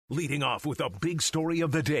Leading off with a big story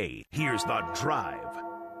of the day, here's The Drive.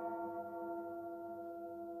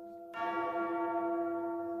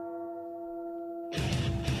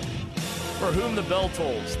 For whom the bell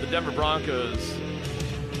tolls, the Denver Broncos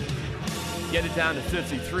get it down to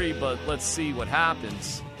 53, but let's see what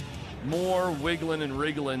happens. More wiggling and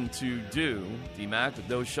wriggling to do. D-Mac,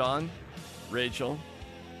 Doshan, Rachel,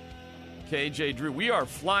 KJ, Drew. We are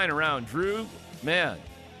flying around. Drew, man,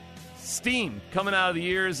 steam coming out of the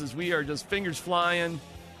ears as we are just fingers flying,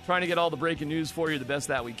 trying to get all the breaking news for you the best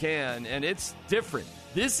that we can. And it's different.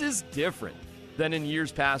 This is different than in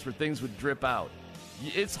years past where things would drip out.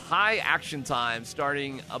 It's high action time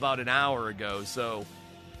starting about an hour ago, so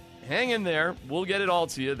hang in there. We'll get it all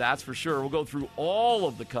to you, that's for sure. We'll go through all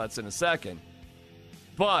of the cuts in a second.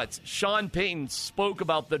 But Sean Payton spoke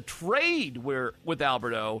about the trade with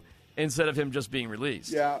Alberto instead of him just being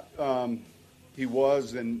released. Yeah, he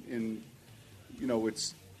was, and you know,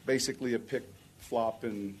 it's basically a pick flop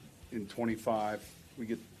in 25. We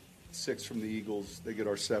get 6 from the Eagles. They get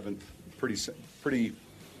our 7th.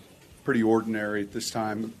 Pretty ordinary at this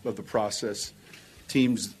time of the process.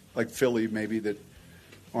 Teams like Philly, maybe, that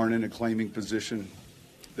aren't in a claiming position,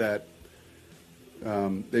 that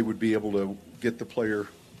they would be able to get the player.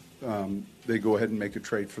 They go ahead and make a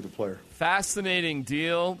trade for the player. Fascinating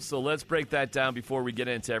deal. So let's break that down before we get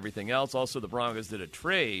into everything else. Also, the Broncos did a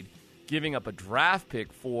trade, giving up a draft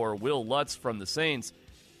pick for Will Lutz from the Saints.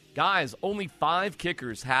 Guys, only 5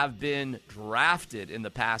 kickers have been drafted in the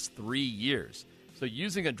past 3 years. So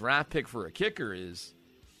using a draft pick for a kicker is,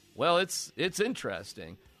 well, it's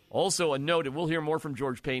interesting. Also, a note, and we'll hear more from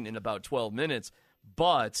George Payton in about 12 minutes,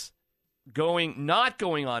 but not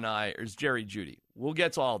going on IR is Jerry Jeudy. We'll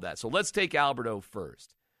get to all of that. So let's take Alberto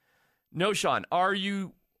first. No, Sean, how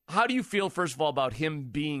do you feel, first of all, about him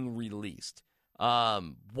being released?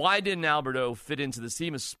 Why didn't Alberto fit into this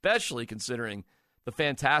team, especially considering the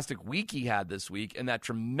fantastic week he had this week and that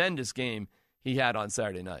tremendous game he had on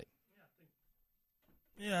Saturday night?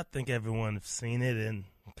 Yeah, I think everyone's seen it and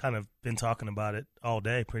kind of been talking about it all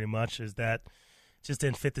day pretty much, is that just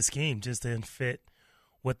didn't fit the scheme, just didn't fit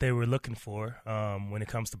what they were looking for when it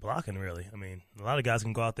comes to blocking, really. I mean, a lot of guys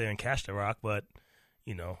can go out there and catch the rock, but,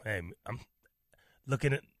 you know, hey, I'm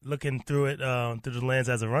looking through it through the lens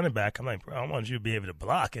as a running back. I'm like, bro, I want you to be able to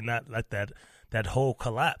block and not let that whole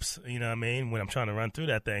collapse, you know what I mean, when I'm trying to run through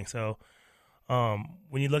that thing. So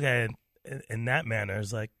when you look at it in that manner,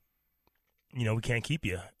 it's like, you know, we can't keep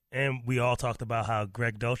you. And we all talked about how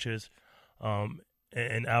Greg Dulcich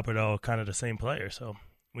and Alberto are kind of the same player. So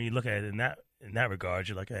when you look at it in that regard,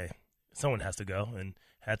 you're like, hey, someone has to go, and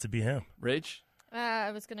had to be him. Rach?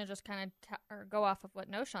 I was going to just kind of go off of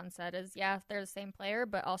what Noshan said is, yeah, they're the same player,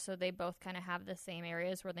 but also they both kind of have the same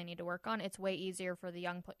areas where they need to work on. It's way easier for the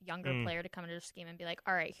younger player to come into the scheme and be like,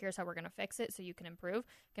 all right, here's how we're going to fix it so you can improve,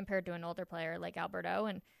 compared to an older player like Alberto.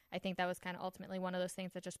 And I think that was kind of ultimately one of those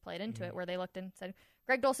things that just played into it, where they looked and said,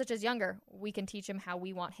 Greg Dulcich is younger. We can teach him how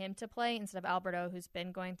we want him to play instead of Alberto, who's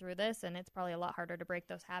been going through this, and it's probably a lot harder to break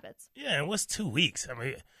those habits. Yeah, and what's 2 weeks? I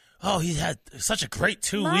mean, he had such a great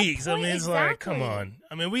 2 My weeks. I point, mean, it's exactly. like, come on.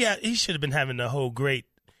 I mean, he should have been having the whole great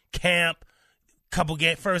camp, couple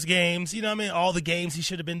first games. You know what I mean? All the games he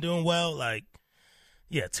should have been doing well. Like,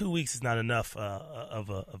 yeah, 2 weeks is not enough of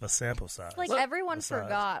a sample size. Like, everyone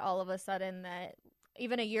forgot all of a sudden that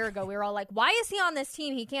even a year ago we were all like, why is he on this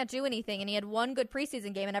team? He can't do anything. And he had one good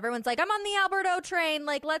preseason game, and everyone's like, I'm on the Alberto train.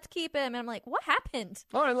 Like, let's keep him. And I'm like, what happened?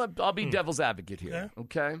 All right, I'll be devil's advocate here,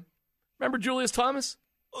 okay? Remember Julius Thomas?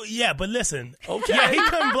 Oh, yeah, but listen. Okay. Yeah, he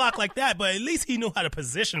couldn't block like that, but at least he knew how to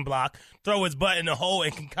position block, throw his butt in the hole,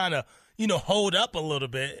 and can kind of, hold up a little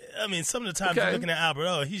bit. I mean, some of the times you're looking at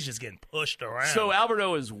Alberto, he's just getting pushed around. So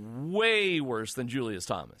Alberto is way worse than Julius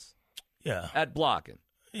Thomas. Yeah. At blocking.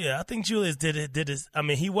 Yeah, I think Julius did his. I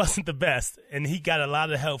mean, he wasn't the best, and he got a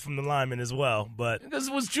lot of help from the linemen as well. But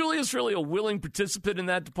was Julius really a willing participant in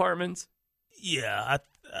that department? Yeah,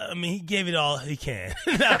 I mean, he gave it all he can.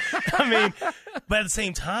 I mean, but at the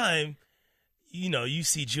same time, you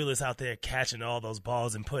see Julius out there catching all those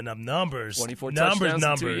balls and putting up numbers, 24 touchdowns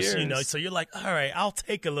in 2 years. So you're like, all right, I'll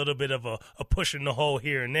take a little bit of a push in the hole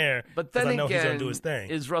here and there. But then I know again, he's going to do his thing.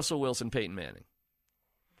 Is Russell Wilson Peyton Manning?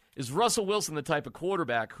 Is Russell Wilson the type of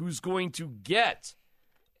quarterback who's going to get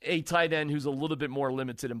a tight end who's a little bit more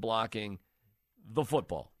limited in blocking the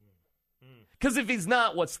football? Because if he's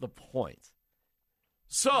not, what's the point?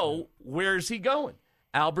 So, where's he going?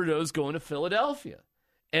 Alberto's going to Philadelphia.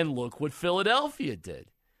 And look what Philadelphia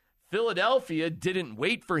did. Philadelphia didn't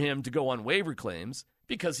wait for him to go on waiver claims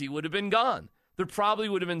because he would have been gone. There probably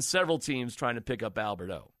would have been several teams trying to pick up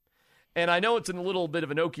Alberto. And I know it's a little bit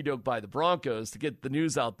of an okey-doke by the Broncos to get the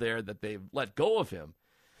news out there that they've let go of him.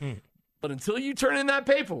 But until you turn in that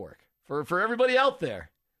paperwork for everybody out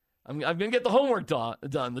there, I'm going to get the homework done.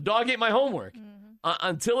 The dog ate my homework.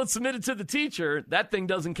 Until it's submitted to the teacher, that thing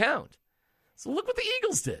doesn't count. So look what the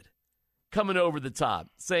Eagles did. Coming over the top,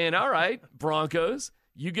 saying, all right, Broncos,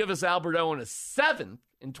 you give us Albert O in a 7th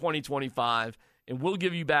in 2025, and we'll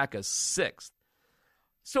give you back a 6th.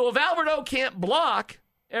 So if Albert O can't block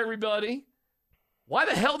everybody, why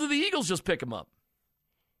the hell do the Eagles just pick him up?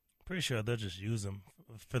 Pretty sure they'll just use him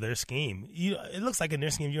for their scheme. It looks like in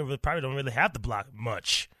their scheme, you probably don't really have to block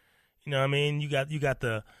much. You know what I mean? You got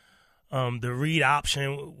the read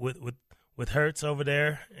option with Hurts over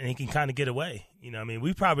there, and he can kind of get away. You know what I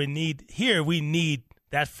mean? We need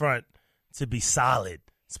that front to be solid,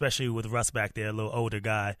 especially with Russ back there, a little older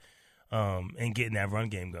guy, and getting that run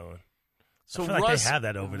game going. So I feel like they have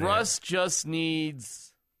that over there. Russ just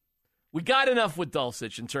needs – we got enough with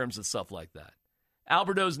Dulcich in terms of stuff like that.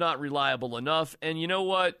 Alberto's not reliable enough, and you know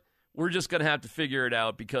what? We're just going to have to figure it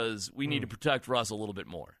out because we need to protect Russ a little bit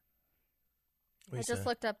more. I just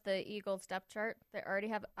looked up the Eagles depth chart. They already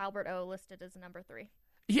have Albert O listed as number 3.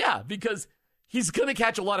 Yeah, because he's going to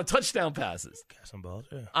catch a lot of touchdown passes. Catch some balls,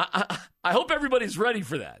 yeah. I hope everybody's ready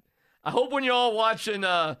for that. I hope when you're all watching,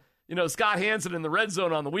 Scott Hansen in the red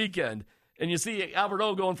zone on the weekend, and you see Albert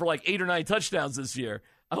O going for like 8 or 9 touchdowns this year.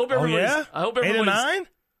 I hope everybody's. Oh, yeah? I hope everybody's 8 or 9?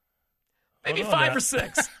 Maybe 5 or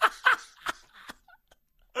 6.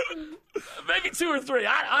 Maybe 2 or 3.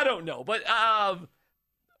 I don't know, but.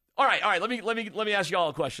 All right. Let me ask you all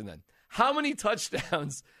a question then. How many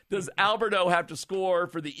touchdowns does Albert O have to score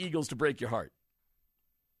for the Eagles to break your heart?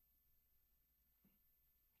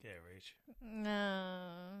 Yeah,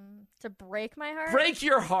 Rach. To break my heart? Break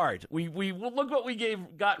your heart. We look what we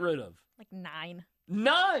got rid of. Like 9.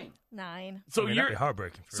 9. 9. So that'd be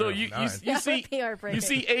heartbreaking. So real. you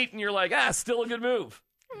see 8 and you're like, still a good move.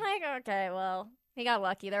 I'm like, okay, well, he got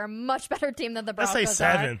lucky. They're a much better team than the Broncos. Let's say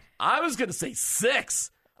 7. I was gonna say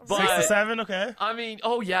 6. But, 6 to 7, okay. I mean,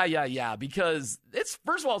 yeah, because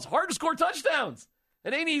first of all, it's hard to score touchdowns.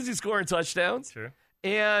 It ain't easy scoring touchdowns. Sure.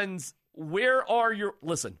 And where are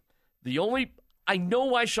listen, I know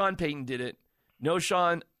why Sean Payton did it. No,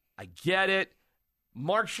 Sean, I get it.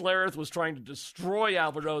 Mark Schlereth was trying to destroy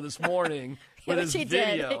Albert O this morning with his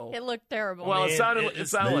video. Did. It looked terrible. Well, it sounded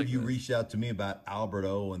Many like of you reached out to me about Albert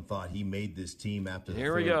O and thought he made this team after the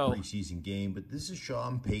third preseason game. But this is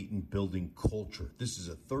Sean Payton building culture. This is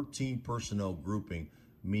a 13 personnel grouping,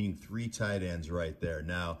 meaning 3 tight ends right there.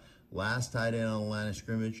 Now, last tight end on the line of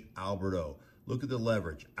scrimmage, Albert O. Look at the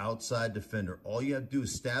leverage, outside defender. All you have to do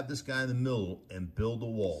is stab this guy in the middle and build a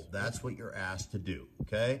wall. That's what you're asked to do,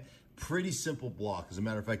 okay? Pretty simple block. As a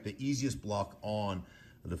matter of fact, the easiest block on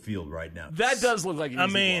the field right now. That does look like an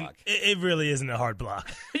easy block. It really isn't a hard block.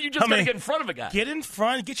 You just got to get in front of a guy. Get in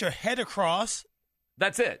front, get your head across.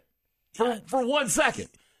 That's it. For 1 second.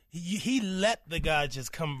 He let the guy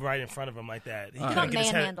just come right in front of him like that. He got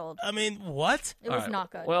manhandled. I mean, what? It was not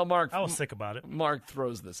good. Well, Mark, I was sick about it. Mark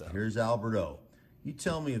throws this out. Here's Albert O. You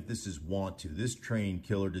tell me if this is want to. This train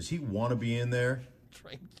killer, does he want to be in there?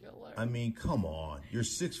 Train killer. I mean, come on. You're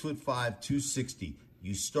 6'5", 260.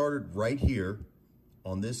 You started right here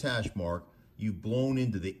on this hash mark. You've blown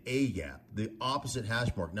into the A gap, the opposite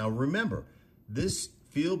hash mark. Now, remember, this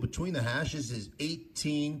field between the hashes is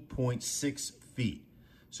 18.6 feet.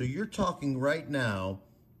 So you're talking right now,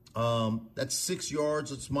 that's 6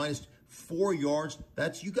 yards. It's minus 4 yards.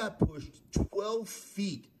 You got pushed 12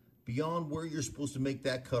 feet beyond where you're supposed to make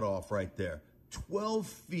that cutoff right there. 12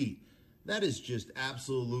 feet. That is just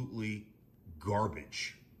absolutely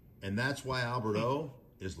garbage. And that's why Albert O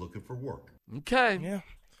is looking for work. Okay. Yeah.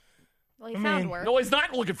 Well, he found work. No, he's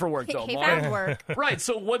not looking for work, though, He Mark. found work. Right,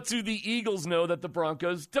 so what do the Eagles know that the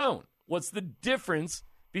Broncos don't? What's the difference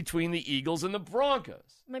between the Eagles and the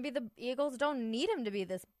Broncos? Maybe the Eagles don't need him to be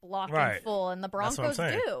this blocking Right. full, and the That's what I'm Broncos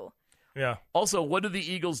saying. do. Yeah. Also, what do the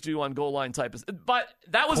Eagles do on goal line type of... But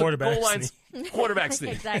that was Quarterback a goal line quarterback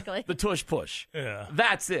sneak. Exactly. The tush push. Yeah.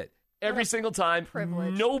 That's it. Every single time,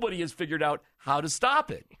 privilege. nobody has figured out how to stop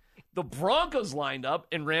it. The Broncos lined up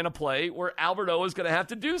and ran a play where Albert O is going to have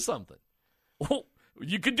to do something. Well,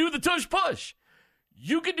 you could do the tush push.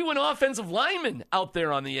 You could do an offensive lineman out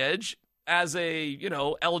there on the edge as a,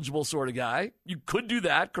 eligible sort of guy. You could do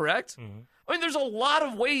that, correct? Mm-hmm. I mean, there's a lot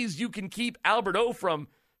of ways you can keep Albert O from,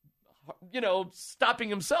 stopping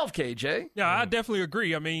himself, KJ. Yeah, I definitely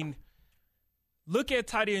agree. I mean, look at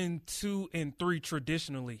tight end 2 and 3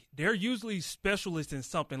 traditionally. They're usually specialists in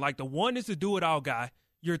something. Like the 1 is the do-it-all guy.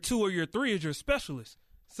 Your 2 or your 3 is your specialist.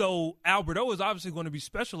 So Albert O is obviously going to be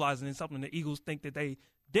specializing in something the Eagles think that they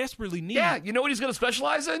desperately need. Yeah, you know what he's going to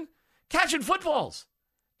specialize in? Catching footballs.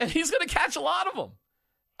 And he's going to catch a lot of them.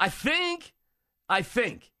 I think.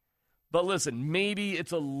 But listen, maybe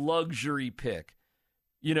it's a luxury pick,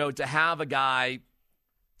 to have a guy.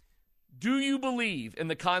 Do you believe in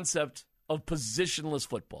the concept of positionless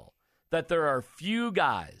football? That there are few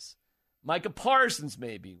guys, Micah Parsons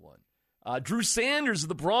may be one, Drew Sanders of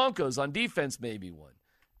the Broncos on defense may be one,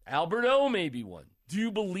 Albert O may be one. Do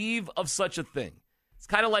you believe of such a thing? It's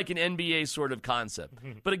kind of like an NBA sort of concept,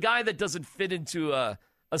 but a guy that doesn't fit into a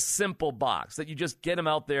simple box, that you just get him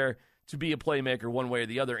out there to be a playmaker one way or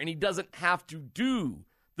the other, and he doesn't have to do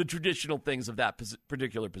the traditional things of that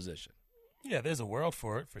particular position. Yeah, there's a world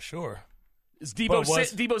for it, for sure. Is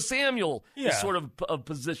Deebo Samuel is sort of a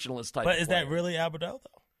positionless type. But of is player. that really Albert O,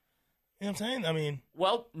 though? You know what I'm saying? I mean,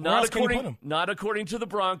 well, not according to the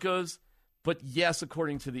Broncos, but yes,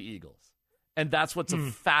 according to the Eagles, and that's what's a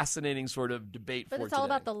fascinating sort of debate. But for it's all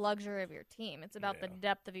today. about the luxury of your team. It's about the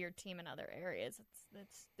depth of your team in other areas.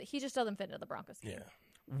 He just doesn't fit into the Broncos team. Yeah.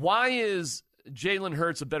 Why is Jalen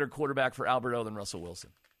Hurts a better quarterback for Albert O than Russell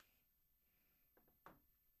Wilson?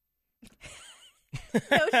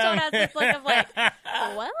 Sean has this look of like,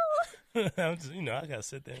 well, I gotta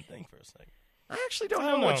sit there and think for a second. I actually don't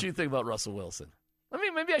know what you think about Russell Wilson. I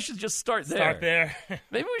mean, maybe I should just start there. Start there.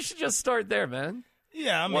 Maybe we should just start there, man.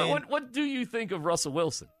 Yeah, I mean, what do you think of Russell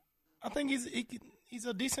Wilson? I think he's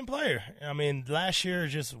a decent player. I mean, last year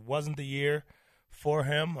just wasn't the year for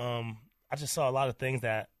him. I just saw a lot of things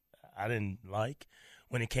that I didn't like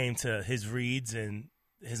when it came to his reads and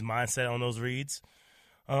his mindset on those reads.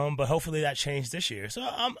 But hopefully that changed this year. So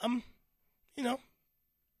I'm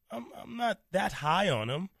not that high on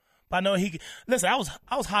him. But I know listen. I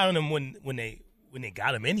was high on him when they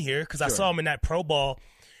got him in here because I saw him in that Pro Bowl,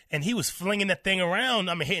 and he was flinging that thing around.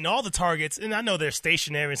 I mean, hitting all the targets. And I know they're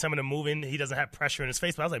stationary and some of them moving. He doesn't have pressure in his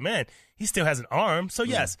face. But I was like, man, he still has an arm. So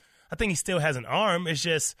yes, I think he still has an arm. It's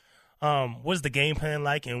just what's the game plan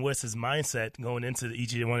like, and what's his mindset going into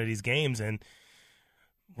each one of these games, and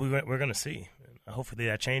we're going to see. Hopefully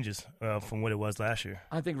that changes from what it was last year.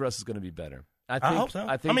 I think Russ is going to be better. I hope so.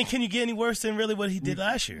 I mean, can you get any worse than really what he did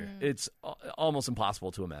last year? It's almost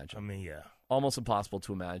impossible to imagine. I mean, yeah. Almost impossible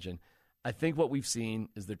to imagine. I think what we've seen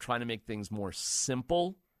is they're trying to make things more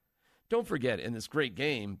simple. Don't forget, in this great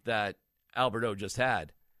game that Albert O just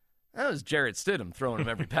had, that was Jarrett Stidham throwing him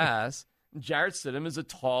every pass. Jarrett Stidham is a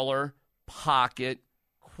taller pocket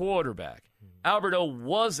quarterback. Albert O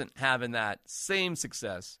wasn't having that same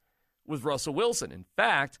success with Russell Wilson. In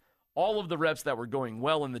fact, all of the reps that were going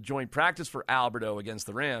well in the joint practice for Albert O against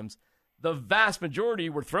the Rams, the vast majority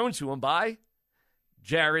were thrown to him by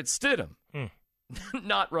Jarrett Stidham,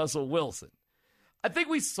 not Russell Wilson. I think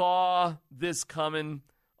we saw this coming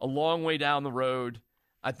a long way down the road.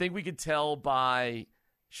 I think we could tell by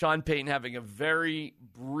Sean Payton having a very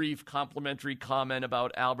brief complimentary comment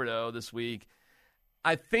about Albert O this week.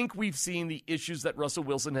 I think we've seen the issues that Russell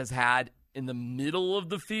Wilson has had in the middle of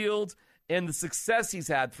the field and the success he's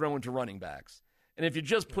had throwing to running backs. And if you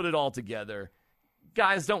just put it all together,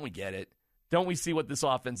 guys, don't we get it? Don't we see what this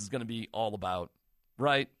offense is going to be all about,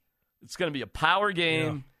 right? It's going to be a power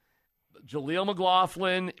game. Yeah. Jaleel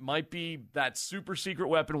McLaughlin might be that super secret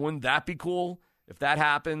weapon. Wouldn't that be cool if that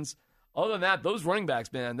happens? Other than that, those running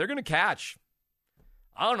backs, man, they're going to catch,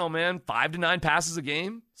 I don't know, man, 5 to 9 passes a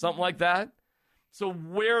game, something like that. So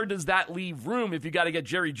where does that leave room if you got to get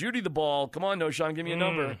Jerry Jeudy the ball? Come on, Noshawn, give me a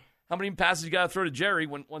number. How many passes you got to throw to Jerry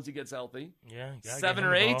once he gets healthy? Yeah, 7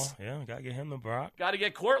 or 8. Yeah, got to get him the Brock. Got to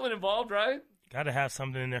get Cortland involved, right? Got to have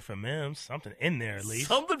something in there for Mims. Something in there at least.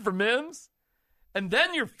 Something for Mims. And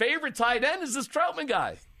then your favorite tight end is this Troutman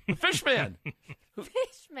guy, the Fishman.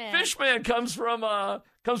 Fishman comes from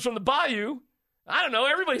the Bayou. I don't know.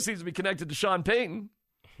 Everybody seems to be connected to Sean Payton.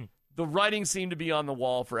 The writing seemed to be on the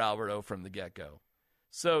wall for Albert O from the get-go.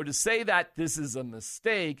 So to say that this is a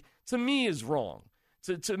mistake, to me, is wrong.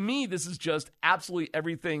 To me, this is just absolutely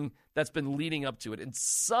everything that's been leading up to it. And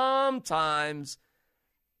sometimes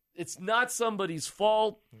it's not somebody's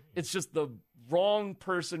fault. It's just the wrong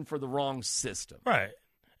person for the wrong system. Right.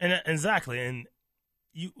 And exactly. And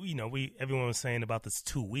everyone was saying about this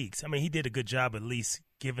 2 weeks. I mean, he did a good job at least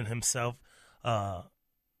giving himself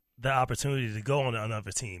the opportunity to go on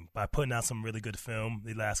another team by putting out some really good film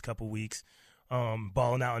the last couple weeks,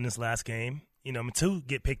 balling out in this last game. To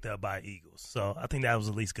get picked up by Eagles. So I think that was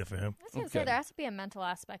at least good for him. I was going to say, there has to be a mental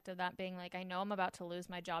aspect of that being like, I know I'm about to lose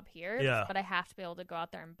my job here, but I have to be able to go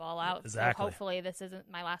out there and ball out. Exactly. So hopefully this isn't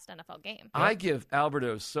my last NFL game. I give Albert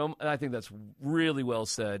O and I think that's really well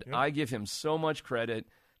said. Yep. I give him so much credit.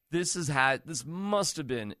 This must have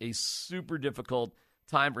been a super difficult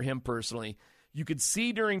time for him personally. You could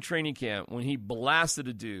see during training camp when he blasted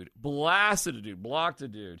a dude, blocked a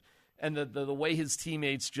dude, and the way his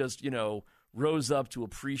teammates just, rose up to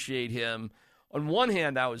appreciate him. On one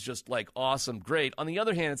hand, that was just like awesome, great. On the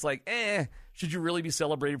other hand, it's like, should you really be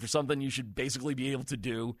celebrated for something you should basically be able to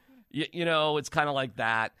do? It's kind of like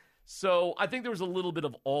that. So I think there was a little bit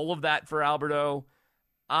of all of that for Alberto.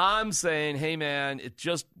 I'm saying, hey, man, it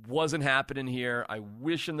just wasn't happening here. I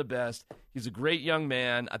wish him the best. He's a great young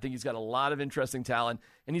man. I think he's got a lot of interesting talent,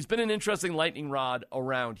 and he's been an interesting lightning rod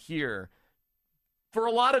around here for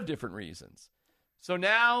a lot of different reasons. So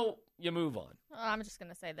now you move on. I'm just going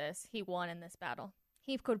to say this. He won in this battle.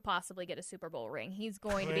 He could possibly get a Super Bowl ring. He's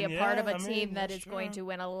going to be a part of a team that is going to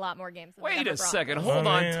win a lot more games than Wait the a Broncos. second. Hold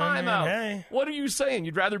on. Time out. Hey. What are you saying?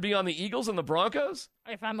 You'd rather be on the Eagles than the Broncos?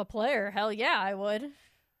 If I'm a player, hell yeah, I would.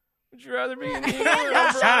 Would you rather be in the Eagles or the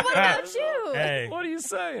Broncos? What about you? Hey. What are you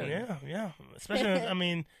saying? Yeah.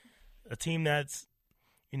 Especially, a team that's,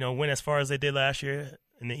 went as far as they did last year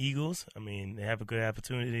in the Eagles. They have a good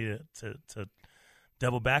opportunity to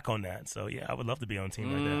double back on that. So, yeah, I would love to be on a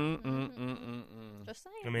team like that. Just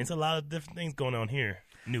saying. It's a lot of different things going on here.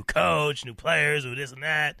 New coach, new players, or this and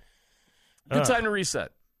that. Good time to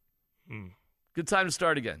reset. Good time to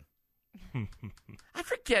start again. I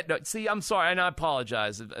forget. No, see, I'm sorry, and I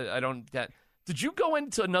apologize. I don't get. Did you go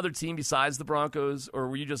into another team besides the Broncos, or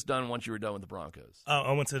were you just done once you were done with the Broncos?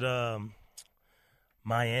 I went to the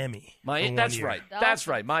Miami. That's right. That's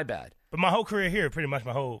right. My bad. But my whole career here, pretty much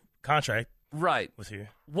my whole contract, was here.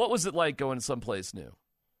 What was it like going to someplace new?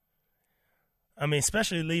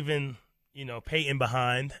 Especially leaving, Peyton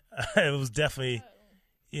behind. It was definitely.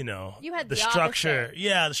 You had the the structure. opposite.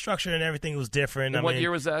 Yeah, the structure and everything was different. And what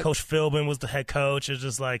year was that? Coach Philbin was the head coach. It's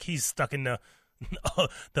just like he's stuck in the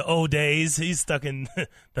old days. He's stuck in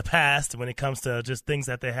the past when it comes to just things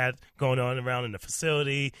that they had going on around in the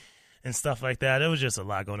facility and stuff like that. It was just a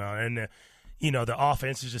lot going on. And, the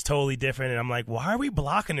offense is just totally different. And I'm like, why are we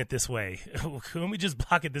blocking it this way? Couldn't we just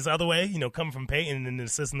block it this other way? Coming from Peyton and the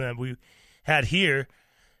system that we had here,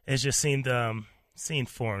 it just seemed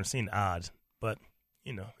foreign, seemed odd. But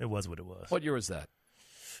it was what it was. What year was that?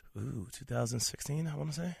 2016, I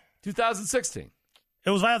want to say. 2016. It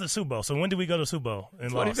was right after the Super Bowl. So when did we go to the Super Bowl?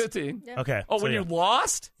 2015. Yeah. Okay. Oh, when you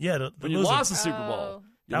lost? Yeah, when you lost the Super Bowl.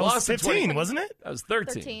 You that was lost in 15, wasn't it? That was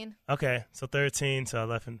 13. 13. Okay, so 13, so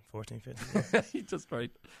 11, 14, 15. You just right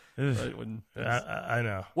when I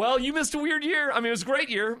know. Well, you missed a weird year. It was a great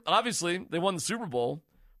year. Obviously, they won the Super Bowl,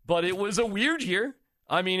 but it was a weird year.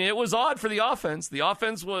 It was odd for the offense. The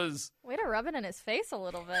offense was... Way to rub it in his face a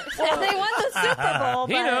little bit. They won the Super Bowl,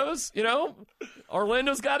 He knows,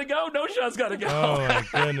 Orlando's got to go. No shot's got to go. Oh, my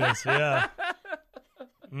goodness, yeah.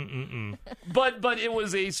 But it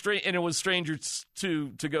was and it was stranger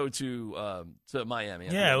to go to Miami.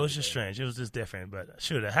 Yeah, it was just strange. It was just different. But I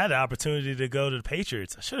should have had the opportunity to go to the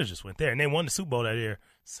Patriots. I should have just went there. And they won the Super Bowl that year.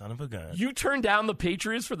 Son of a gun. You turned down the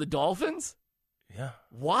Patriots for the Dolphins? Yeah.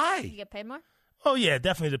 Why? You get paid more? Oh, yeah,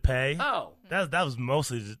 definitely to pay. Oh. That was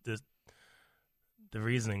mostly the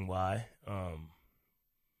reasoning why.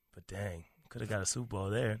 But dang, could have got a Super Bowl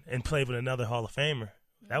there and played with another Hall of Famer.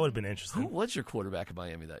 That would have been interesting. Who was your quarterback in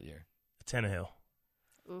Miami that year? Tannehill.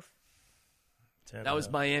 Oof. That was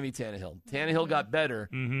Miami Tannehill. Tannehill got better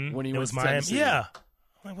when he was Miami. Tennessee. Yeah.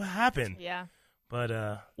 I'm like, what happened? Yeah.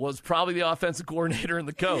 But was probably the offensive coordinator and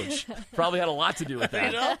the coach. Probably had a lot to do with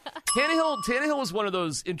that. Tannehill was one of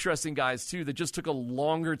those interesting guys too that just took a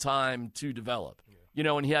longer time to develop.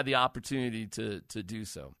 And he had the opportunity to do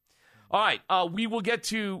so. All right, we will get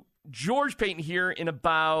to George Paton here in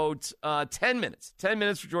about 10 minutes. 10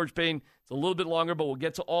 minutes for George Paton. It's a little bit longer, but we'll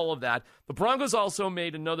get to all of that. The Broncos also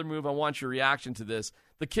made another move. I want your reaction to this,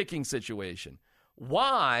 the kicking situation.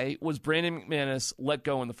 Why was Brandon McManus let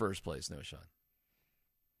go in the first place, Noshawn?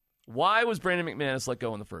 Why was Brandon McManus let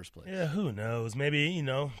go in the first place? Yeah, who knows? Maybe,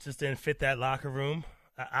 just didn't fit that locker room.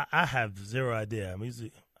 I have zero idea. I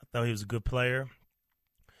thought he was a good player.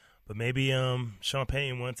 But maybe Sean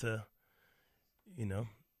Payton wanted to,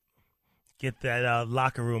 get that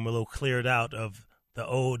locker room a little cleared out of the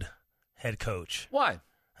old head coach. Why?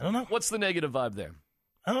 I don't know. What's the negative vibe there?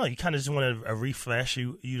 I don't know. You kind of just want a refresh.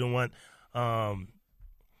 You don't want, I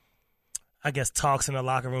guess, talks in the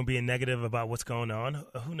locker room being negative about what's going on.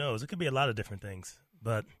 Who knows? It could be a lot of different things.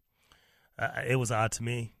 But it was odd to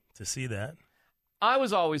me to see that. I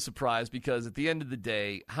was always surprised because at the end of the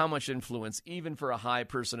day, how much influence, even for a high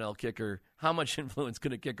personnel kicker, how much influence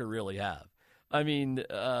could a kicker really have?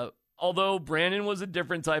 Although Brandon was a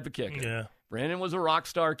different type of kicker. Yeah. Brandon was a rock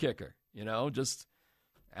star kicker. Just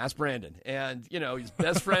ask Brandon. And, he's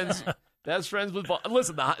best friends with –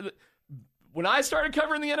 listen, when I started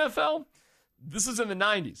covering the NFL, This is in the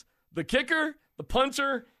 90s. The kicker, the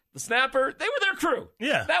punter, the snapper, they were their crew.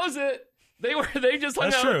 Yeah. That was it. They just hung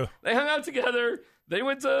That's out. true. They hung out together. They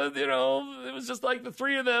went to, it was just like the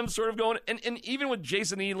three of them sort of going. And even with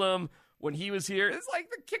Jason Elam, when he was here, it's like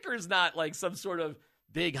the kicker is not like some sort of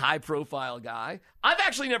big high-profile guy. I've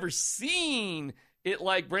actually never seen it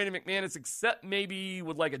like Brandon McManus, except maybe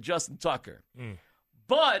with like a Justin Tucker.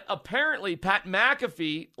 But apparently Pat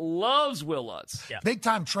McAfee loves Will Lutz. Yeah.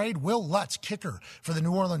 Big-time trade, Will Lutz, kicker for the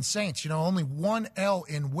New Orleans Saints. Only one L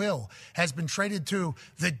in Will has been traded to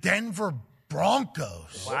the Denver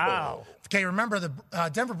Broncos. Wow. Okay, remember the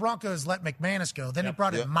Denver Broncos let McManus go. Then he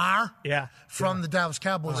brought in Maher from the Dallas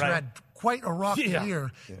Cowboys, who had quite a rocky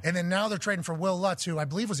year. Yeah. And then now they're trading for Will Lutz, who I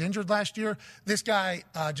believe was injured last year. This guy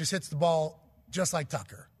just hits the ball just like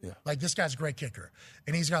Tucker. Yeah. Like, this guy's a great kicker.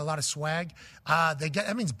 And he's got a lot of swag.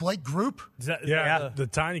 That means Blake Group. The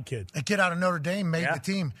tiny kid. A kid out of Notre Dame made the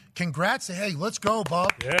team. Congrats. Hey, let's go,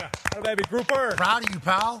 Bob. Yeah. Oh, baby, Grouper. Proud of you,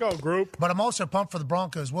 pal. Let's go, Group. But I'm also pumped for the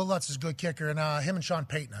Broncos. Will Lutz is a good kicker, and him and Sean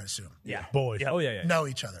Payton, I assume. Yeah. Boys. Oh, yeah. Know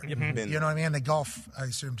each other. Mm-hmm. You know what I mean? They golf, I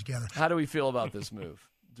assume, together. How do we feel about this move?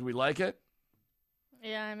 Do we like it?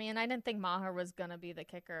 Yeah, I mean, I didn't think Maher was going to be the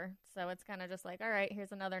kicker. So it's kind of just like, all right,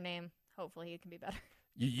 here's another name. Hopefully he can be better.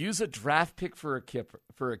 You use a draft pick for a kicker.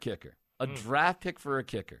 A draft pick for a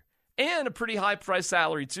kicker. And a pretty high price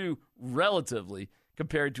salary, too, relatively,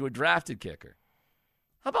 compared to a drafted kicker.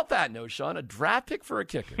 How about that, no, Sean? A draft pick for a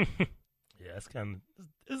kicker. Yeah, it's a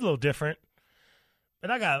little different.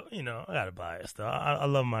 But I got a bias, though. I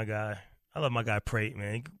love my guy. I love my guy Prate,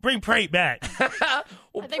 man. Bring Prate back. I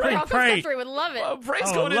think Broncos country would love it.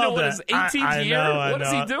 Prate's going into his 18th year. What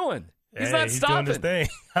is he doing? He's not stopping. He's doing his thing.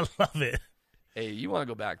 I love it. Hey, you want to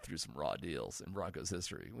go back through some raw deals in Broncos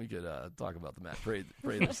history? We could talk about the Matt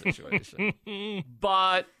Prater situation.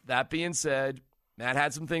 But that being said, Matt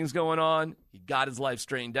had some things going on. He got his life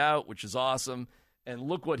straightened out, which is awesome. And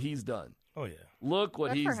look what he's done. Oh, yeah. Look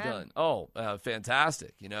what he's done. Oh,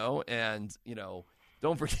 fantastic, And,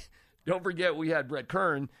 don't forget we had Brett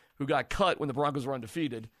Kern, who got cut when the Broncos were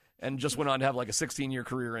undefeated and just went on to have like a 16-year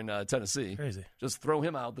career in Tennessee. Crazy. Just throw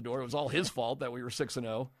him out the door. It was all his fault that we were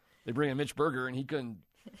 6-0. They bring in Mitch Berger, and he couldn't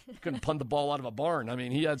punt the ball out of a barn. I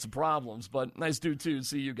mean, he had some problems, but nice dude, too.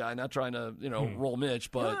 See you, guy. Not trying to, roll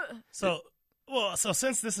Mitch, but. So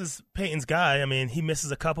since this is Peyton's guy, I mean, he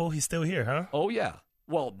misses a couple. He's still here, huh? Oh, yeah.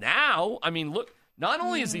 Well, now, I mean, look, not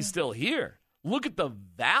only is he still here, look at the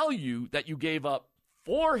value that you gave up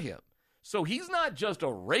for him. So he's not just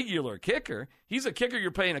a regular kicker. He's a kicker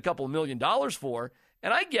you're paying a couple $1 million for.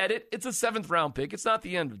 And I get it. It's a 7th-round pick. It's not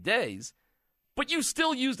the end of days. But you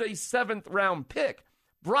still used a 7th-round pick.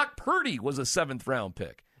 Brock Purdy was a 7th-round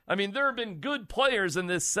pick. I mean, there have been good players in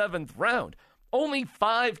this 7th round. Only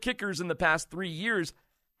 5 kickers in the past 3 years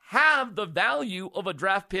have the value of a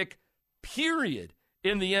draft pick, period,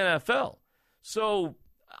 in the NFL. So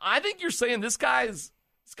I think you're saying this guy's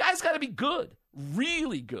got to be good,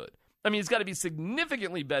 really good. I mean, he's got to be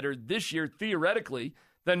significantly better this year, theoretically,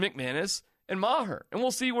 than McManus and Maher. And we'll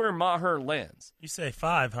see where Maher lands. You say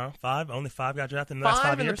 5, huh? 5? Only 5 got drafted in the last 5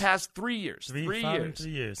 years? 5 in the past 3 years. 3 years.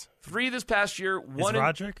 3 years. 3 this past year. Is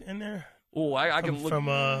Roderick in there? Oh, I can look.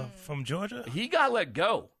 From Georgia? He got let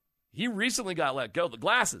go. He recently got let go. The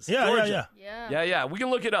glasses. Yeah, Georgia. Yeah. We can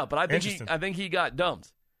look it up, but I think he got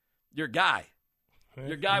dumped. Your guy.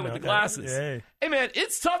 Your guy with the glasses. Hey, man,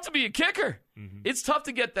 it's tough to be a kicker. Mm-hmm. It's tough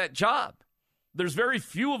to get that job. There's very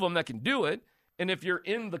few of them that can do it. And if you're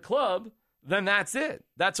in the club, then that's it.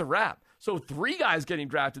 That's a wrap. So 3 guys getting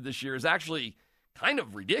drafted this year is actually kind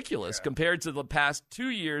of ridiculous compared to the past 2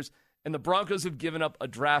 years. And the Broncos have given up a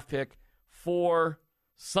draft pick for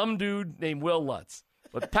some dude named Will Lutz.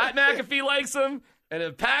 But Pat McAfee likes him. And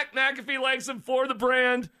if Pat McAfee likes him for the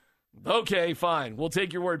brand, okay, fine. We'll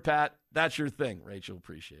take your word, Pat. That's your thing. Rachel,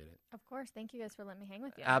 appreciate it. Of course. Thank you guys for letting me hang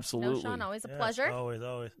with you. Absolutely. No, Sean, always a pleasure. Always.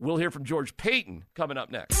 We'll hear from George Payton coming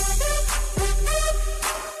up next.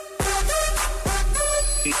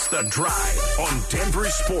 It's The Drive on Denver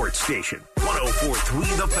Sports Station.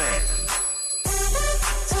 104.3 The Fan.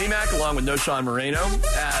 T-Mac along with Noshawn Moreno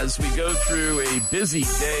as we go through a busy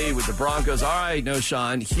day with the Broncos. All right,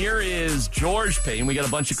 Noshawn, here is George Payton. We got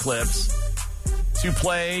a bunch of clips to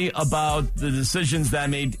play about the decisions that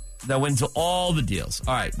went to all the deals.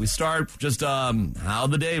 All right, we start just how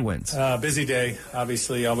the day went. Busy day,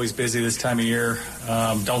 obviously, always busy this time of year.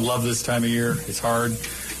 Don't love this time of year. It's hard.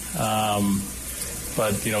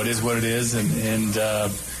 But, it is what it is. And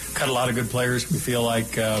cut a lot of good players. We feel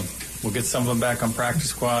like we'll get some of them back on practice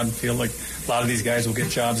squad. Feel like a lot of these guys will get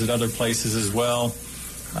jobs at other places as well.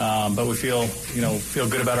 But we feel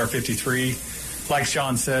good about our 53. like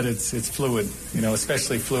Sean said, it's fluid,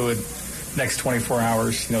 especially fluid next 24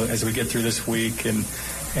 hours, as we get through this week and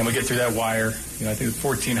we get through that wire. I think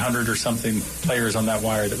 1,400 or something players on that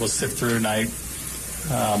wire that we'll sift through tonight.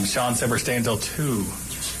 Sean said we're staying till 2.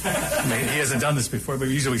 I mean, he hasn't done this before, but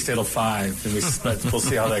usually we stay till 5, and we'll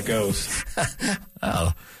see how that goes.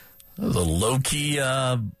 Oh, that was a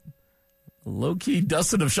low-key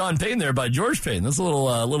dusting of Sean Payne there by George Payne. That's a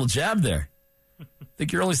little jab there.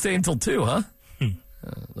 Think you're only staying till 2, huh?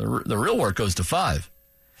 The real work goes to 5.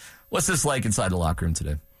 What's this like inside the locker room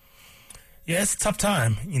today? Yeah, it's a tough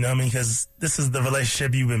time, because this is the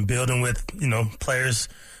relationship you've been building with, players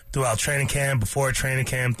throughout training camp, before training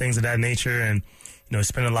camp, things of that nature, and,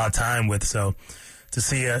 spend a lot of time with. So to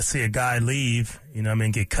see a guy leave,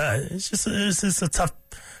 get cut, it's just a tough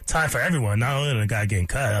time for everyone, not only the guy getting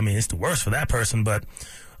cut. I mean, it's the worst for that person, but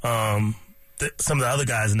some of the other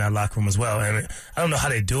guys in that locker room as well. And I don't know how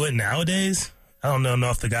they do it nowadays. I don't know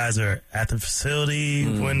if the guys are at the facility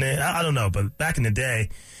when I don't know, but back in the day,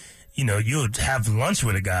 you would have lunch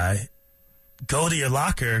with a guy, go to your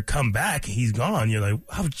locker, come back, he's gone. You're like,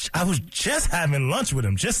 I was just having lunch with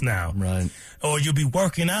him just now. Right. Or you'll be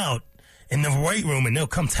working out in the weight room and they'll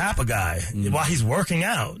come tap a guy while he's working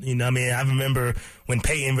out. I remember when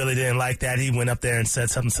Peyton really didn't like that, he went up there and said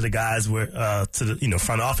something to the guys to the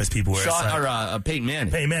front office people. Where Peyton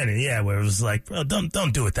Manning. Peyton Manning, yeah, where it was like, bro,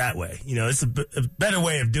 don't do it that way. It's a better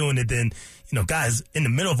way of doing it than, guys in the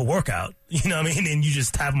middle of a workout. And you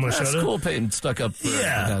just tap them on the shoulder. That's cool. Peyton stuck up for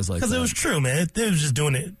guys like that. Because it was true, man. They was just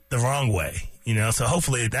doing it the wrong way. So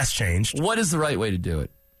hopefully that's changed. What is the right way to do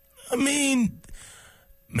it? I mean,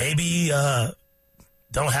 maybe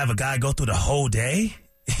don't have a guy go through the whole day,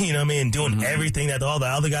 doing everything that all the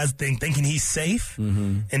other guys thinking he's safe,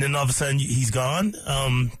 and then all of a sudden he's gone.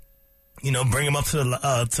 Bring him up to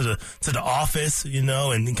the office,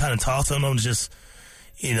 and kind of talk to him and just,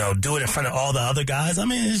 do it in front of all the other guys. I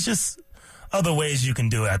mean, it's just other ways you can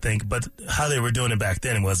do it, I think, but how they were doing it back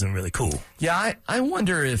then wasn't really cool. Yeah, I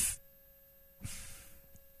wonder if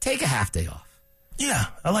take a half day off. Yeah,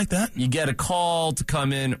 I like that. You get a call to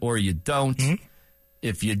come in or you don't. Mm-hmm.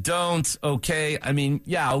 If you don't, okay. I mean,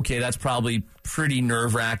 yeah, okay, that's probably pretty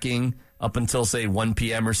nerve-wracking up until, say, 1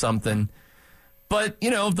 p.m. or something. But,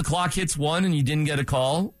 if the clock hits 1 and you didn't get a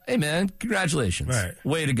call, hey, man, congratulations. Right.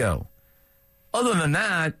 Way to go. Other than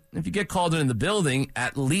that, if you get called in the building,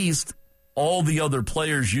 at least all the other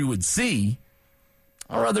players you would see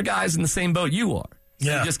are other guys in the same boat you are.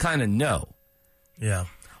 So you just kind of know. Yeah.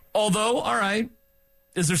 Although, all right,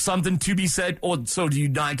 is there something to be said? Oh, so do you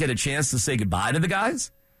not get a chance to say goodbye to the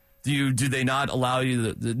guys? Do they not allow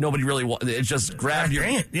you? Nobody really. It's just grab your.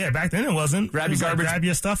 Back then it wasn't. Grab your garbage. Grab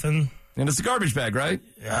your stuff and it's a garbage bag, right?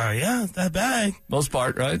 Yeah, that bag. Most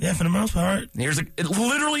part, right? Yeah, for the most part. It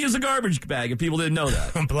literally is a garbage bag. If people didn't know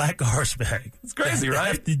that, a black garbage bag. It's crazy,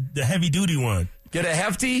 right? The heavy duty one. Get a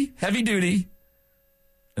hefty, heavy duty,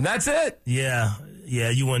 and that's it. Yeah,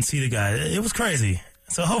 you wouldn't see the guy. It was crazy.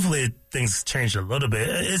 So hopefully things changed a little bit.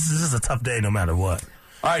 This is a tough day no matter what.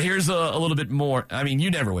 All right, here's a little bit more. I mean,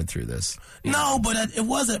 you never went through this. No, but it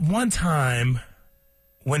was at one time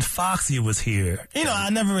when Foxy was here. I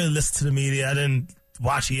never really listened to the media. I didn't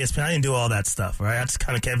watch ESPN. I didn't do all that stuff, right? I just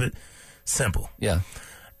kind of kept it simple. Yeah.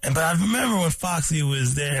 But I remember when Foxy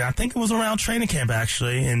was there, and I think it was around training camp,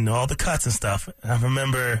 actually, and all the cuts and stuff. And I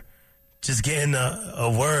remember just getting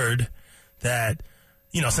a word that,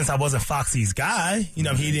 since I wasn't Foxy's guy, he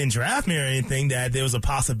didn't draft me or anything, that there was a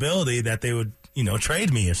possibility that they would,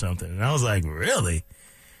 trade me or something. And I was like, really?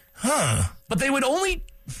 Huh. But they would only...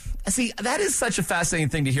 See, that is such a fascinating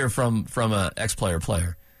thing to hear from an ex-player.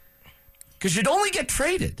 Because you'd only get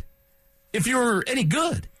traded if you were any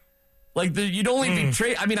good. Like, you'd only be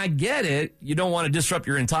traded... I mean, I get it. You don't want to disrupt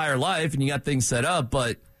your entire life and you got things set up,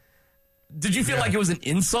 but... Did you feel like it was an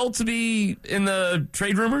insult to be in the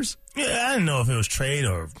trade rumors? Yeah, I didn't know if it was trade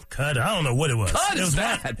or cut. I don't know what it was. Cut is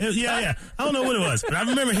bad. Yeah. I don't know what it was, but I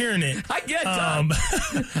remember hearing it. I get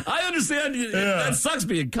cut. I understand. That sucks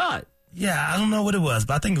being cut. Yeah, I don't know what it was,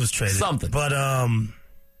 but I think it was traded. Something. But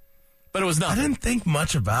it was nothing. I didn't think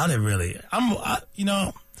much about it, really. Things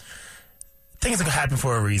are going to happen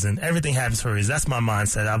for a reason. Everything happens for a reason. That's my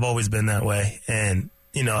mindset. I've always been that way. And,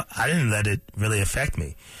 I didn't let it really affect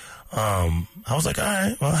me. I was like, all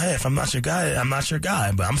right, well, hey, if I'm not your guy, I'm not your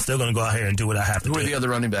guy, but I'm still going to go out here and do what I have to do. Who were the other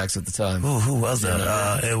running backs at the time? Who was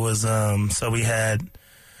that? It was, so we had,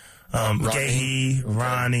 Gahey,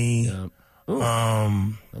 Ronnie.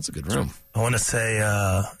 Yeah. That's a good room. I want to say,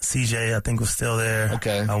 CJ, I think was still there.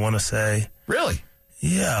 Okay. I want to say. Really?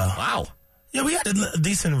 Yeah. Wow. Yeah, we had a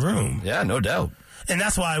decent room. Yeah, no doubt. And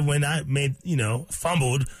that's why when I made,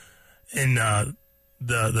 fumbled in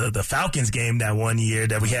the Falcons game that one year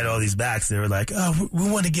that we had all these backs, they were like, oh, we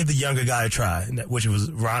want to give the younger guy a try, which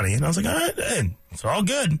was Ronnie. And I was like, all right, then. It's all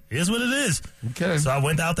good. It is what it is. Okay. So I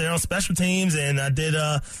went out there on special teams and I did,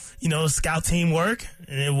 scout team work,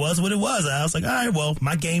 and it was what it was. I was like, all right, well,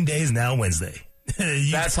 my game day is now Wednesday.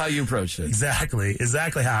 That's how you approached it.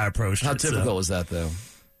 Exactly how I approached it. How typical was that, though?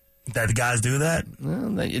 That the guys do that?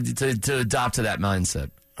 Well, to adopt to that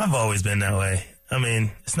mindset. I've always been that way. I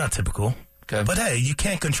mean, it's not typical. Okay. But hey, you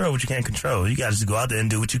can't control what you can't control. You got to just go out there and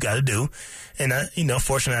do what you got to do. And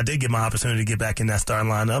fortunately, I did get my opportunity to get back in that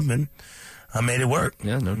starting lineup, and I made it work.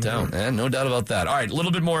 Yeah, no doubt. And no doubt about that. All right, a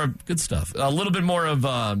little bit more of good stuff. A little bit more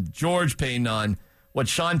of George Paton on what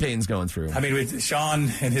Sean Payton's going through. I mean, with Sean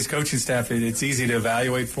and his coaching staff, it's easy to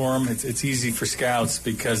evaluate for them. It's easy for scouts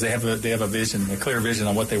because they have a vision, a clear vision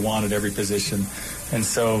on what they want at every position. And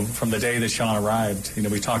so from the day that Sean arrived,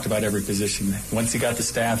 we talked about every position. Once he got the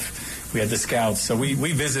staff, we had the scouts. So we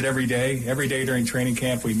visit every day. Every day during training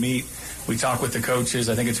camp, we meet. We talk with the coaches.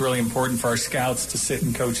 I think it's really important for our scouts to sit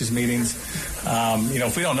in coaches' meetings.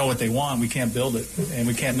 If we don't know what they want, we can't build it. And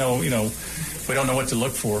we can't know, we don't know what to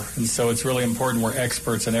look for. And so it's really important. We're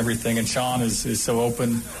experts in everything. And Sean is so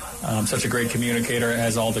open, such a great communicator,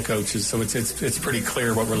 as all the coaches. So it's pretty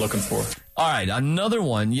clear what we're looking for. All right, another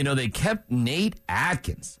one. They kept Nate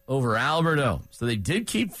Atkins over Albert O. So they did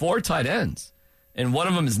keep 4 tight ends. And one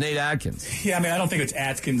of them is Nate Atkins. Yeah, I don't think it's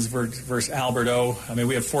Atkins versus Albert O.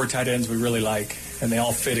 We have 4 tight ends we really like, and they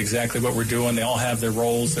all fit exactly what we're doing. They all have their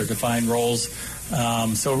roles, their defined roles.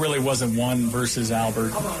 So it really wasn't one versus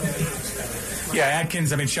Albert. Yeah,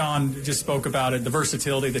 Atkins, Sean just spoke about it, the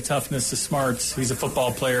versatility, the toughness, the smarts. He's a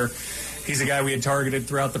football player. He's a guy we had targeted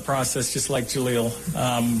throughout the process, just like Jaleel.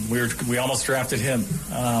 We almost drafted him.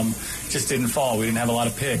 Just didn't fall. We didn't have a lot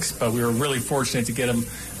of picks, but we were really fortunate to get him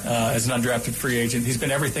as an undrafted free agent. He's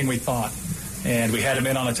been everything we thought, and we had him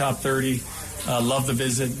in on a top 30. Love the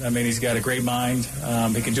visit. He's got a great mind.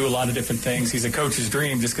 He can do a lot of different things. He's a coach's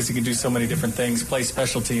dream just because he can do so many different things, play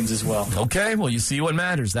special teams as well. Okay, well, you see what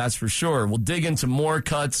matters, that's for sure. We'll dig into more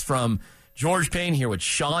cuts from George Paton, hear what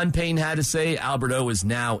Sean Payton had to say. Albert O is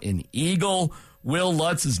now an Eagle. Will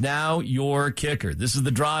Lutz is now your kicker. This is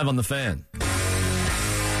The Drive on The Fan.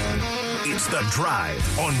 It's The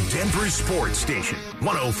Drive on Denver Sports Station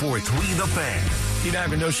 104.3 The Fan. Pete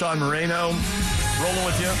Agner, Noshawn Moreno, rolling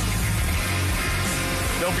with you.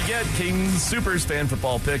 Don't forget, King Supers Fan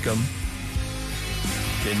Football Pick'em.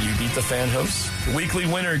 Can you beat the Fan hosts? The weekly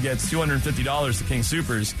winner gets $250 to King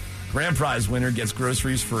Supers. Grand prize winner gets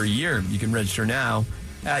groceries for a year. You can register now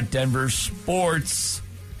at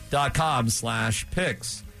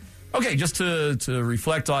denversports.com/picks. Okay, just to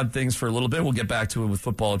reflect on things for a little bit. We'll get back to it with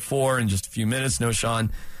football at 4 in just a few minutes. No,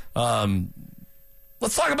 Sean.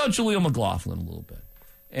 Let's talk about Jaleel McLaughlin a little bit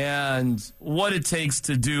and what it takes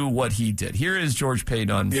to do what he did. Here is George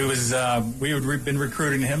Paton. It was we've been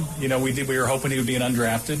recruiting him. We were hoping he would be an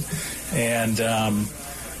undrafted, and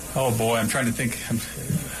oh boy, I'm trying to think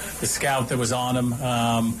the scout that was on him.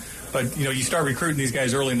 But you start recruiting these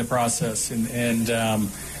guys early in the process, and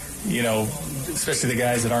especially the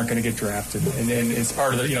guys that aren't going to get drafted, and it's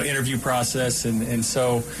part of the interview process, and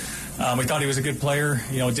so. We thought he was a good player.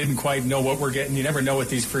 Didn't quite know what we're getting. You never know with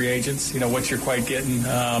these free agents, what you're quite getting.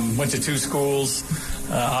 Went to 2 schools,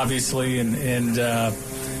 obviously, and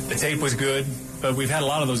the tape was good. But we've had a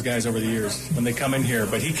lot of those guys over the years when they come in here.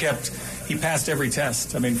 But he passed every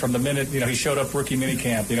test. From the minute, he showed up rookie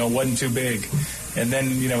minicamp, wasn't too big. And then,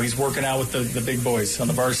 he's working out with the big boys on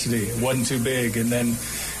the varsity. It wasn't too big. And then,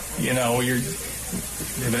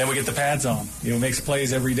 and then we get the pads on. Makes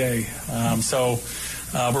plays every day.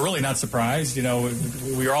 We're really not surprised.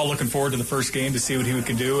 We were all looking forward to the first game to see what he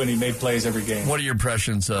could do, and he made plays every game. What are your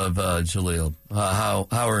impressions of Jaleel?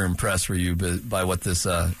 How impressed were you by what this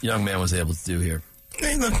young man was able to do here?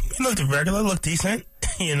 He looked regular, looked decent.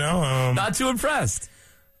 Not too impressed.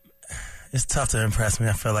 It's tough to impress me,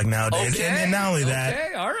 I feel like, nowadays. Okay. And not only that.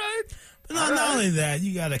 Okay, all right. But not only that,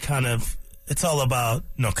 you got to kind of, it's all about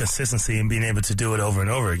consistency and being able to do it over and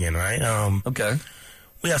over again, right? Okay.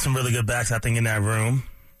 We have some really good backs, I think, in that room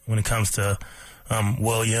when it comes to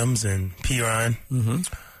Williams and Perine. Mm-hmm.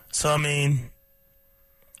 So, he's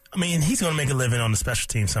going to make a living on the special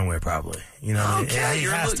team somewhere, probably. Okay,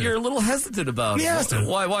 you're a little hesitant about it. He has to.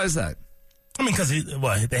 Why is that? Because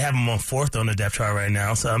they have him on 4th on the depth chart right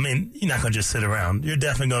now. So, you're not going to just sit around. You're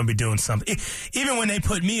definitely going to be doing something. Even when they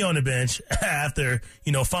put me on the bench after,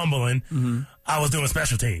 fumbling, mm-hmm. I was doing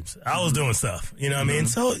special teams. I was doing stuff. You know what I mean?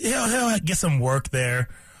 So, he'll get some work there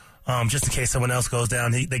just in case someone else goes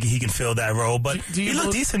down. He can fill that role. But he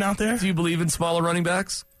looked decent out there. Do you believe in smaller running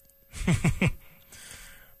backs?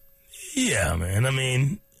 Yeah, man. I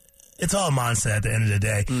mean, it's all mindset at the end of the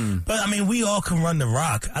day. But, I mean, we all can run the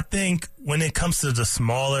rock. I think when it comes to the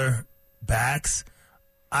smaller backs,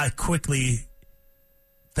 I quickly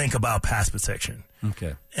think about pass protection.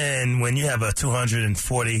 Okay. And when you have a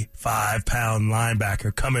 245-pound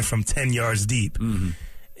linebacker coming from 10 yards deep,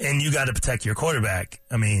 and you got to protect your quarterback,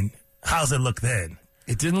 I mean, how's it look then?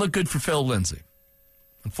 It didn't look good for Phil Lindsay,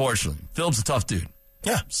 unfortunately. Phil's a tough dude.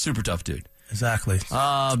 Yeah. Super tough dude. Exactly. So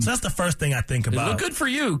that's the first thing I think about. It looked good for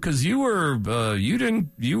you because you were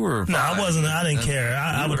fine. No, I wasn't. I didn't care.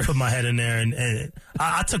 I would put my head in there, and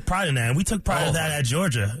I took pride in that. And we took pride in that at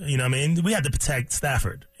Georgia. You know what I mean? We had to protect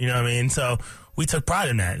Stafford. You know what I mean? So we took pride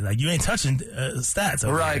in that. Like, you ain't touching stats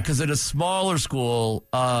over right, because at a smaller school,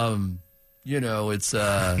 it's...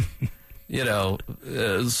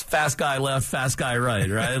 it's fast guy left, fast guy right?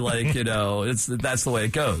 Like, that's the way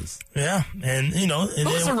it goes. Yeah, and who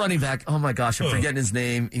was a running back? Oh my gosh, I'm forgetting his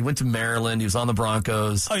name. He went to Maryland. He was on the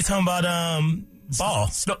Broncos. Oh, you're talking about Ball?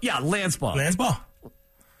 Lance Ball. Lance Ball.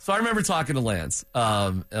 So I remember talking to Lance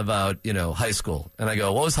about high school, and I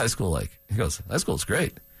go, "What was high school like?" He goes, "High school's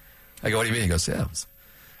great." I go, "What do you mean?" He goes, "Yeah, it was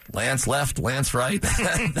Lance left, Lance right.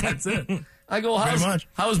 That's it." I go,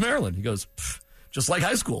 "How was Maryland?" He goes, "Just like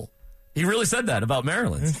high school." He really said that about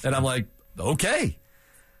Maryland. And I'm like, okay.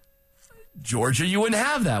 Georgia, you wouldn't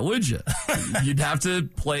have that, would you? You'd have to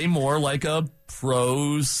play more like a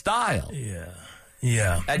pro style.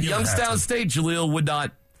 Yeah. At Youngstown State, Jaleel would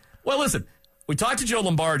not. Well, listen, we talked to Joe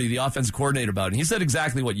Lombardi, the offensive coordinator, about it, and he said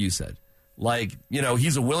exactly what you said. Like,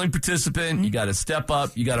 he's a willing participant. You got to step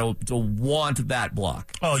up. You got to want that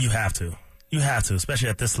block. Oh, you have to. You have to, especially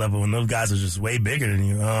at this level when those guys are just way bigger than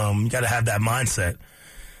you. You got to have that mindset.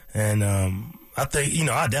 And I think,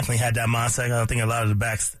 I definitely had that mindset. I think a lot of the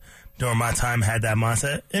backs during my time had that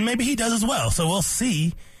mindset. And maybe he does as well. So we'll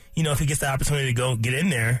see, if he gets the opportunity to go get in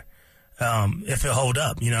there, if he'll hold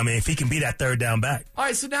up. If he can be that third down back. All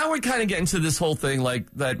right, so now we're kind of getting to this whole thing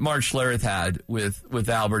like that Mark Schlereth had with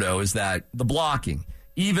Alberto, is that the blocking,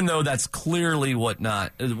 even though that's clearly what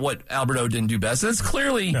Alberto didn't do best, that's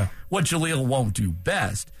clearly what Jaleel won't do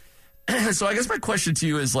best. So I guess my question to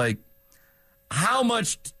you is, like, how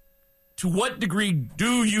much... to what degree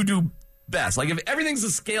do you do best? Like, if everything's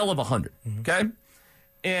a scale of 100, okay,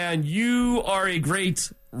 and you are a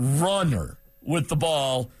great runner with the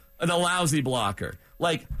ball and a lousy blocker,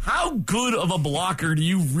 like, how good of a blocker do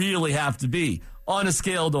you really have to be on a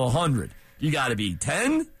scale to 100? You got to be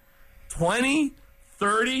 10, 20,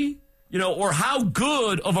 30, or how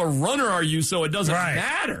good of a runner are you so it doesn't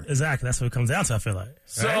matter? Exactly. That's what it comes down to, I feel like. Right?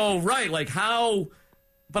 So, like, how...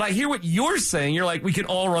 But I hear what you're saying. You're like, we can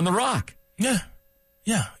all run the rock. Yeah.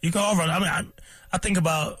 You can all run. I mean, I think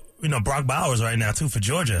about, Brock Bowers right now, too, for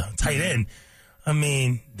Georgia, tight end. I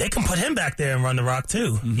mean, they can put him back there and run the rock,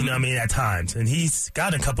 too, at times. And he's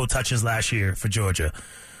gotten a couple of touches last year for Georgia.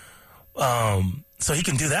 So he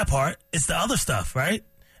can do that part. It's the other stuff, right?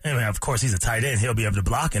 I mean, of course, he's a tight end. He'll be able to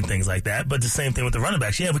block and things like that. But the same thing with the running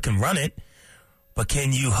backs. Yeah, we can run it. But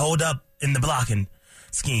can you hold up in the blocking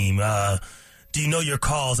scheme? Do you know your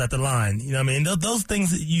calls at the line? You know what I mean? Those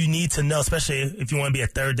things that you need to know, especially if you want to be a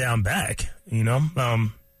third down back,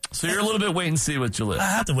 So you're a little bit wait and see with Jaleel. I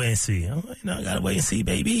have to wait and see. I got to wait and see,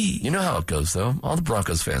 baby. You know how it goes, though. All the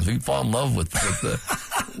Broncos fans, we fall in love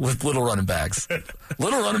with little running backs.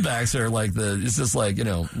 Little running backs are like it's just like,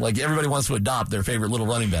 like everybody wants to adopt their favorite little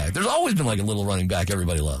running back. There's always been like a little running back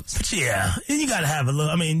everybody loves. But yeah, you got to have a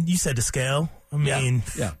little, you said the scale. Yeah.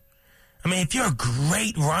 If you're a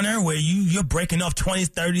great runner where you're breaking off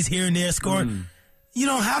 20s, 30s here and there scoring, you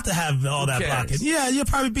don't have to have all that blocking. Yeah, you'll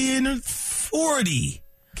probably be in 40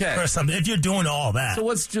 or something if you're doing all that. So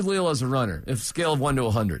what's Jaleel as a runner, if scale of 1 to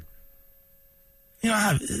 100?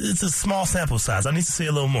 It's a small sample size. I need to see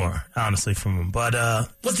a little more, honestly, from him. But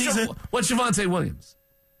what's Javonte Williams?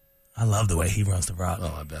 I love the way he runs the route.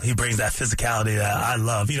 Oh, I bet. He brings that physicality that I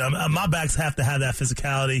love. My backs have to have that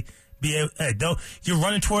physicality. You're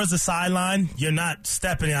running towards the sideline, you're not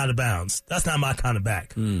stepping out of bounds. That's not my kind of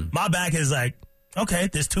back. My back is like, okay,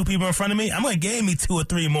 there's two people in front of me. I'm going to give me 2 or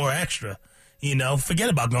 3 more extra. Forget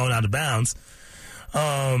about going out of bounds.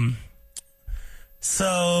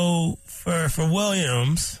 So for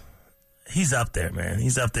Williams, he's up there, man.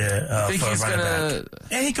 He's up there for a running back.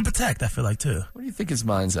 And he can protect, I feel like, too. What do you think his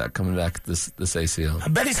mind's at coming back this ACL? I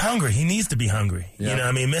bet he's hungry. He needs to be hungry.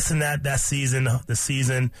 Yeah. Missing the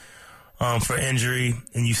season for injury,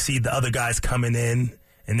 and you see the other guys coming in,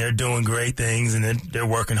 and they're doing great things, and they're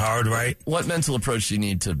working hard, right? What mental approach do you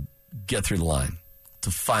need to get through the line,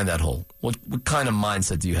 to find that hole? What kind of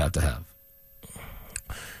mindset do you have to have?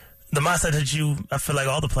 the mindset that I feel like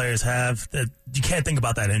all the players have, that you can't think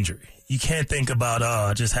about that injury. You can't think about,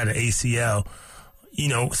 I just had an ACL,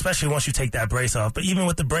 especially once you take that brace off. But even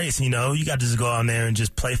with the brace, you got to just go out there and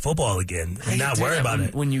just play football again and not worry about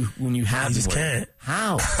it. When you have you just can't.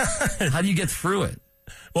 How? How do you get through it?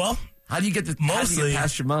 Well, how do you get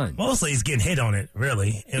past your mind? Mostly it's getting hit on it,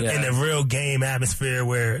 really, in a real game atmosphere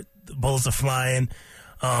where the bullets are flying,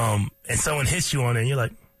 and someone hits you on it, and you're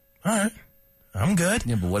like, all right, I'm good.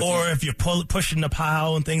 Yeah, but if you're pushing the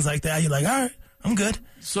pile and things like that, you're like, all right, I'm good.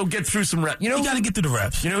 So get through some reps. You got to get through the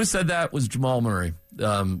reps. You know who said that was Jamal Murray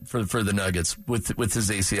for the Nuggets with his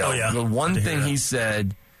ACL. Oh, yeah. The one thing he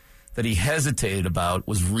said that he hesitated about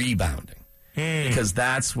was rebounding. Because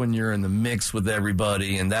that's when you're in the mix with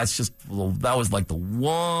everybody, and that was like the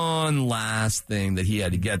one last thing that he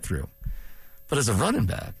had to get through. But as a running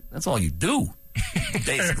back, that's all you do.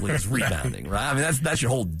 Basically, is rebounding, right? I mean, that's your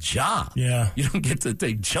whole job. Yeah. You don't get to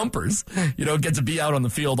take jumpers. You don't get to be out on the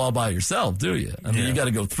field all by yourself, do you? I mean, you got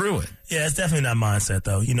to go through it. Yeah, it's definitely that mindset,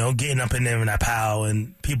 though. Getting up in there in that pile,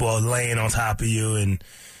 and people are laying on top of you and,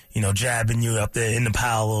 jabbing you up there in the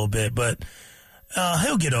pile a little bit. But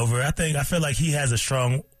he'll get over it. I feel like he has a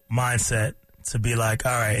strong mindset to be like,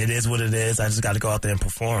 all right, it is what it is. I just got to go out there and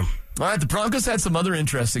perform. All right, the Broncos had some other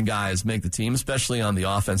interesting guys make the team, especially on the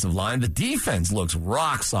offensive line. The defense looks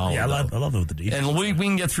rock solid. Yeah, I love it with the defense. And we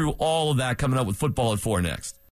can get through all of that coming up with Football at 4 next.